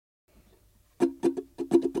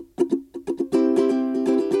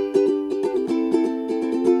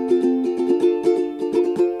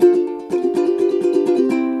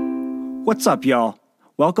What's up, y'all?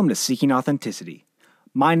 Welcome to Seeking Authenticity.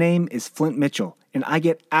 My name is Flint Mitchell, and I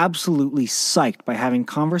get absolutely psyched by having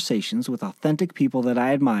conversations with authentic people that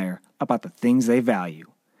I admire about the things they value.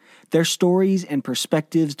 Their stories and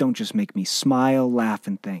perspectives don't just make me smile, laugh,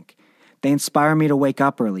 and think. They inspire me to wake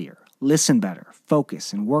up earlier, listen better,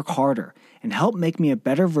 focus, and work harder, and help make me a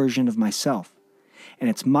better version of myself. And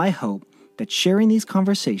it's my hope that sharing these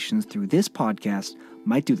conversations through this podcast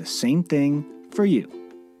might do the same thing for you.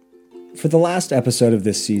 For the last episode of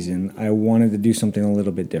this season, I wanted to do something a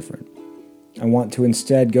little bit different. I want to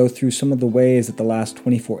instead go through some of the ways that the last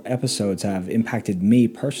 24 episodes have impacted me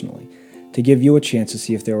personally, to give you a chance to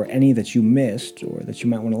see if there were any that you missed or that you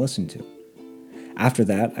might want to listen to. After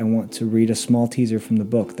that, I want to read a small teaser from the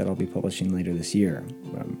book that I'll be publishing later this year.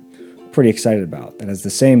 I'm pretty excited about, that has the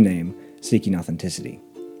same name, Seeking Authenticity.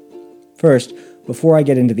 First, before I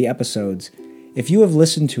get into the episodes, if you have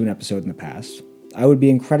listened to an episode in the past, I would be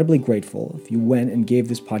incredibly grateful if you went and gave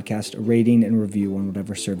this podcast a rating and review on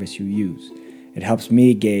whatever service you use. It helps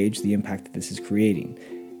me gauge the impact that this is creating,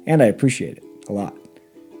 and I appreciate it a lot.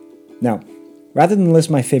 Now, rather than list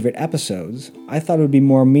my favorite episodes, I thought it would be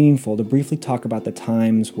more meaningful to briefly talk about the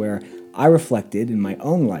times where I reflected in my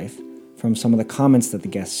own life from some of the comments that the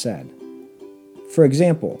guests said. For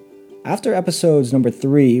example, after episodes number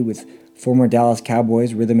 3 with former Dallas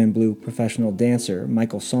Cowboys rhythm and blues professional dancer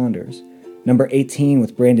Michael Saunders, number 18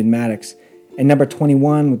 with Brandon Maddox, and number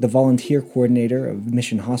 21 with the volunteer coordinator of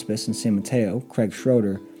Mission Hospice in San Mateo, Craig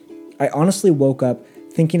Schroeder, I honestly woke up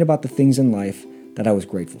thinking about the things in life that I was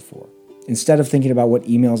grateful for, instead of thinking about what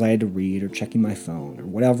emails I had to read or checking my phone or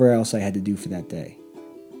whatever else I had to do for that day.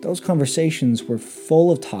 Those conversations were full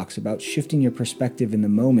of talks about shifting your perspective in the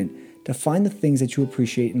moment to find the things that you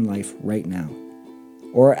appreciate in life right now.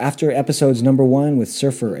 Or after episodes number 1 with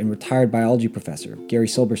surfer and retired biology professor Gary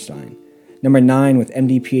Silberstein, number 9 with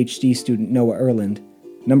MD PhD student Noah Erland,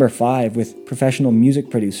 number 5 with professional music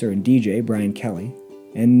producer and DJ Brian Kelly,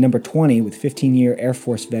 and number 20 with 15-year Air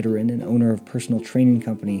Force veteran and owner of personal training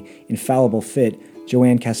company Infallible Fit,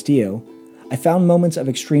 Joanne Castillo, I found moments of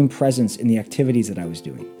extreme presence in the activities that I was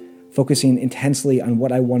doing, focusing intensely on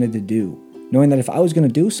what I wanted to do, knowing that if I was going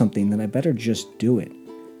to do something, then I better just do it.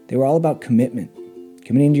 They were all about commitment,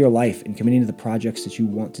 committing to your life and committing to the projects that you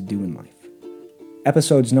want to do in life.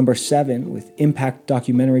 Episodes number 7 with Impact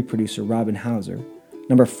documentary producer Robin Hauser,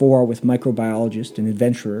 number 4 with microbiologist and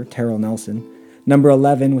adventurer Terrell Nelson, number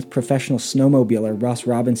 11 with professional snowmobiler Ross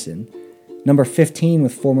Robinson, number 15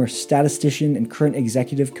 with former statistician and current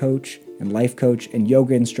executive coach and life coach and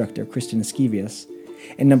yoga instructor Kristen Esquivias,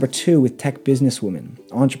 and number 2 with tech businesswoman,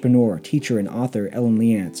 entrepreneur, teacher, and author Ellen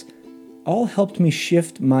Leantz, all helped me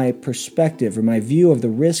shift my perspective or my view of the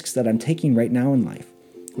risks that I'm taking right now in life,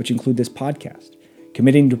 which include this podcast.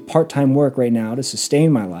 Committing to part-time work right now to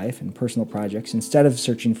sustain my life and personal projects instead of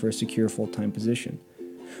searching for a secure full-time position,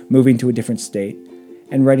 moving to a different state,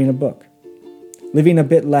 and writing a book. Living a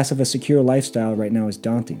bit less of a secure lifestyle right now is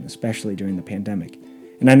daunting, especially during the pandemic,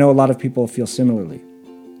 and I know a lot of people feel similarly.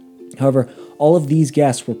 However, all of these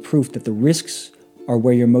guests were proof that the risks are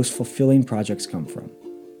where your most fulfilling projects come from,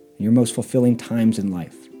 and your most fulfilling times in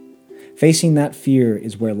life. Facing that fear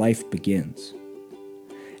is where life begins.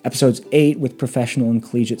 Episodes 8 with professional and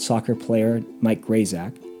collegiate soccer player Mike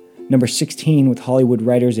Grazak, number 16 with Hollywood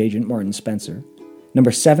writer's agent Martin Spencer, number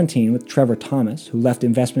 17 with Trevor Thomas, who left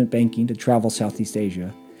investment banking to travel Southeast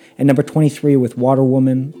Asia, and number 23 with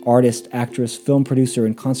waterwoman, artist, actress, film producer,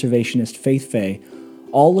 and conservationist Faith Faye,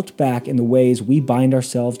 all looked back in the ways we bind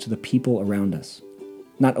ourselves to the people around us.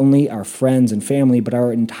 Not only our friends and family, but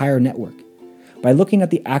our entire network. By looking at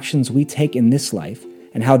the actions we take in this life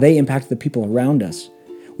and how they impact the people around us,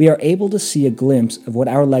 we are able to see a glimpse of what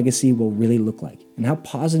our legacy will really look like and how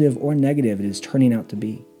positive or negative it is turning out to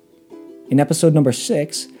be. In episode number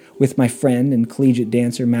 6, with my friend and collegiate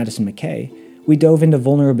dancer Madison McKay, we dove into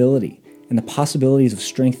vulnerability and the possibilities of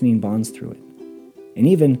strengthening bonds through it, and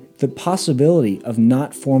even the possibility of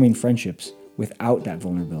not forming friendships without that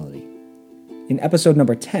vulnerability. In episode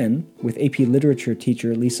number 10, with AP Literature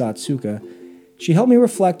teacher Lisa Atsuka, she helped me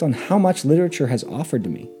reflect on how much literature has offered to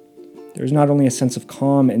me. There's not only a sense of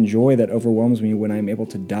calm and joy that overwhelms me when I'm able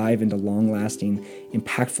to dive into long-lasting,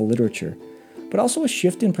 impactful literature, but also a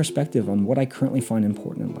shift in perspective on what I currently find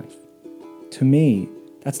important in life. To me,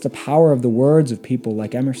 that's the power of the words of people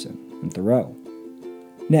like Emerson and Thoreau.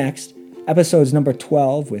 Next, episodes number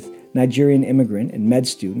 12 with Nigerian immigrant and med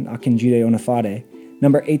student Akinjide Onafade,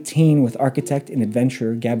 number 18 with architect and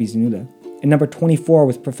adventurer Gabby Zanuda, and number 24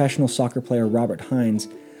 with professional soccer player Robert Hines,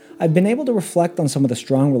 I've been able to reflect on some of the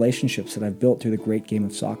strong relationships that I've built through the great game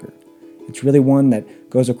of soccer, It's really one that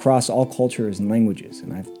goes across all cultures and languages,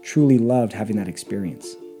 and I've truly loved having that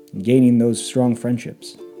experience and gaining those strong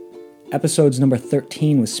friendships. Episodes number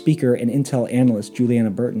 13 with speaker and Intel analyst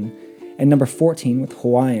Juliana Burton, and number 14 with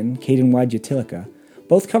Hawaiian Caden Waijatilika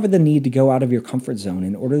both cover the need to go out of your comfort zone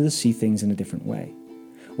in order to see things in a different way.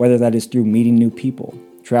 Whether that is through meeting new people,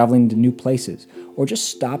 traveling to new places, or just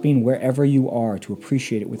stopping wherever you are to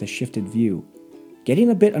appreciate it with a shifted view, getting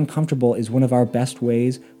a bit uncomfortable is one of our best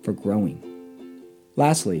ways for growing.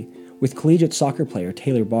 Lastly, with collegiate soccer player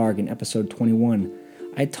Taylor Barg in episode 21,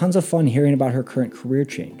 I had tons of fun hearing about her current career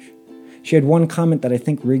change. She had one comment that I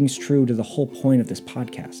think rings true to the whole point of this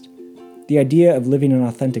podcast. The idea of living an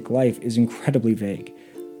authentic life is incredibly vague,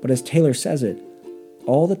 but as Taylor says it,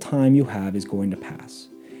 all the time you have is going to pass,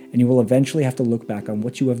 and you will eventually have to look back on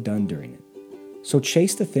what you have done during it. So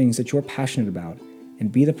chase the things that you're passionate about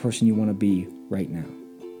and be the person you want to be right now.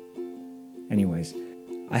 Anyways,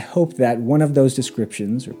 I hope that one of those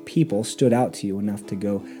descriptions or people stood out to you enough to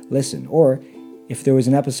go listen, or if there was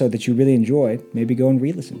an episode that you really enjoyed, maybe go and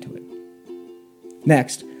re-listen to it.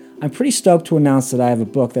 Next, I'm pretty stoked to announce that I have a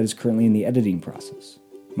book that is currently in the editing process.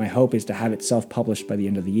 My hope is to have it self-published by the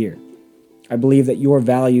end of the year. I believe that your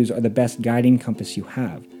values are the best guiding compass you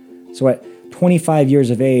have. So at 25 years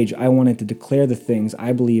of age, I wanted to declare the things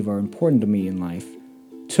I believe are important to me in life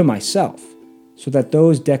to myself, so that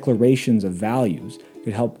those declarations of values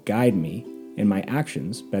could help guide me and my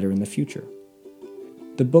actions better in the future.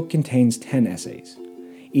 The book contains 10 essays.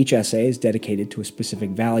 Each essay is dedicated to a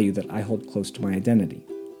specific value that I hold close to my identity.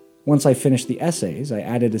 Once I finished the essays, I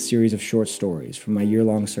added a series of short stories from my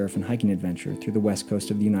year-long surf and hiking adventure through the west coast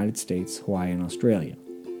of the United States, Hawaii, and Australia.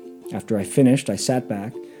 After I finished, I sat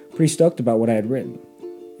back, pretty stoked about what I had written.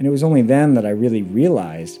 And it was only then that I really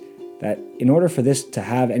realized that in order for this to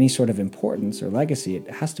have any sort of importance or legacy, it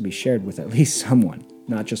has to be shared with at least someone,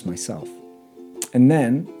 not just myself. And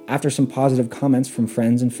then, after some positive comments from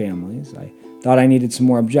friends and families, I thought I needed some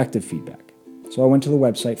more objective feedback. So I went to the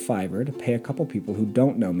website Fiverr to pay a couple people who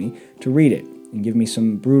don't know me to read it and give me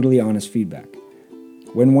some brutally honest feedback.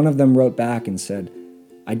 When one of them wrote back and said,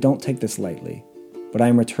 "I don't take this lightly, but I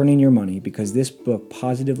am returning your money because this book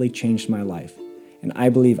positively changed my life, and I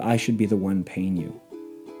believe I should be the one paying you."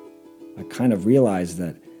 I kind of realized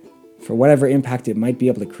that for whatever impact it might be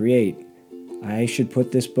able to create, I should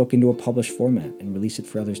put this book into a published format and release it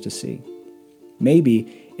for others to see. Maybe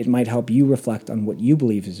it might help you reflect on what you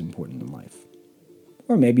believe is important in life.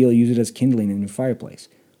 Or maybe you'll use it as kindling in your fireplace.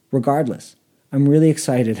 Regardless, I'm really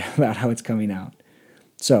excited about how it's coming out.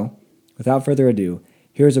 So, without further ado,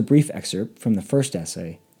 here's a brief excerpt from the first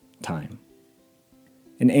essay, Time.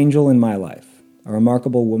 An angel in my life, a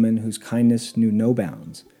remarkable woman whose kindness knew no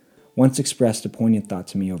bounds, once expressed a poignant thought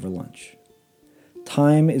to me over lunch.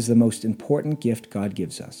 Time is the most important gift God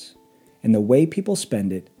gives us, and the way people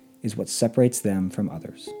spend it is what separates them from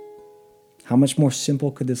others. How much more simple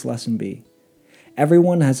could this lesson be?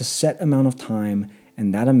 Everyone has a set amount of time,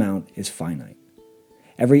 and that amount is finite.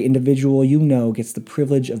 Every individual you know gets the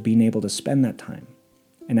privilege of being able to spend that time,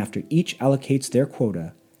 and after each allocates their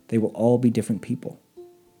quota, they will all be different people.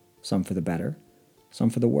 Some for the better, some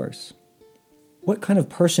for the worse. What kind of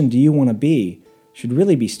person do you want to be should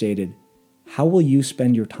really be stated, how will you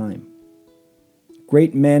spend your time?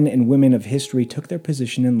 Great men and women of history took their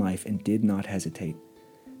position in life and did not hesitate.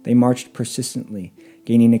 They marched persistently,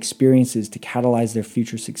 gaining experiences to catalyze their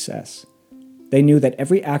future success. They knew that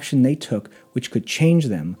every action they took which could change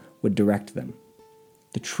them would direct them.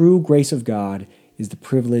 The true grace of God is the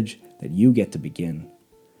privilege that you get to begin.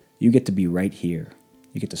 You get to be right here.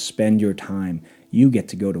 You get to spend your time. You get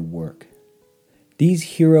to go to work. These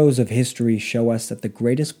heroes of history show us that the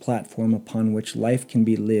greatest platform upon which life can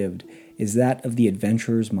be lived is that of the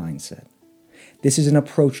adventurer's mindset. This is an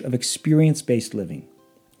approach of experience-based living,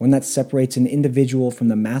 one that separates an individual from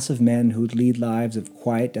the mass of men who lead lives of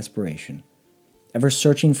quiet desperation, ever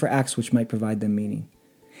searching for acts which might provide them meaning.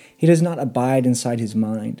 He does not abide inside his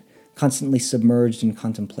mind, constantly submerged in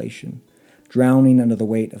contemplation, drowning under the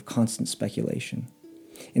weight of constant speculation.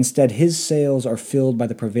 Instead, his sails are filled by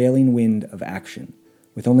the prevailing wind of action,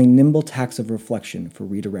 with only nimble tacks of reflection for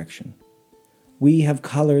redirection. We have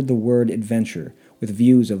colored the word adventure with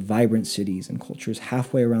views of vibrant cities and cultures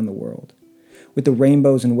halfway around the world, with the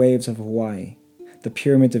rainbows and waves of Hawaii, the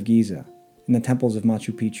pyramids of Giza, and the temples of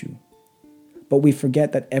Machu Picchu. But we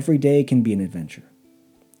forget that every day can be an adventure.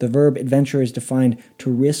 The verb adventure is defined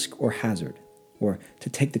to risk or hazard, or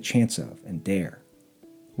to take the chance of and dare.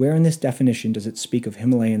 Where in this definition does it speak of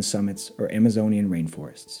Himalayan summits or Amazonian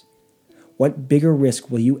rainforests? What bigger risk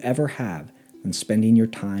will you ever have than spending your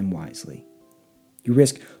time wisely? You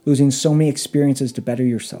risk losing so many experiences to better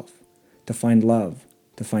yourself, to to find love,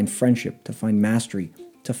 to find friendship, to find mastery,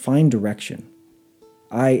 to find direction.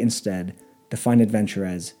 I, instead, define adventure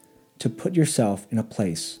as to put yourself in a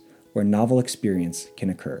place where novel experience can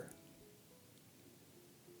occur.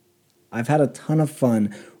 I've had a ton of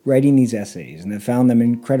fun writing these essays and have found them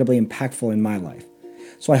incredibly impactful in my life.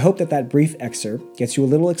 So I hope that brief excerpt gets you a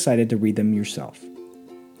little excited to read them yourself.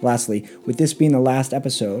 Lastly, with this being the last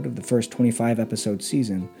episode of the first 25-episode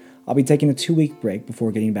season, I'll be taking a 2-week break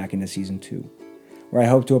before getting back into Season 2, where I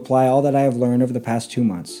hope to apply all that I have learned over the past 2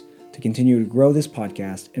 months to continue to grow this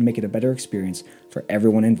podcast and make it a better experience for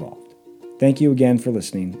everyone involved. Thank you again for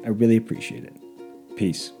listening. I really appreciate it.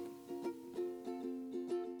 Peace.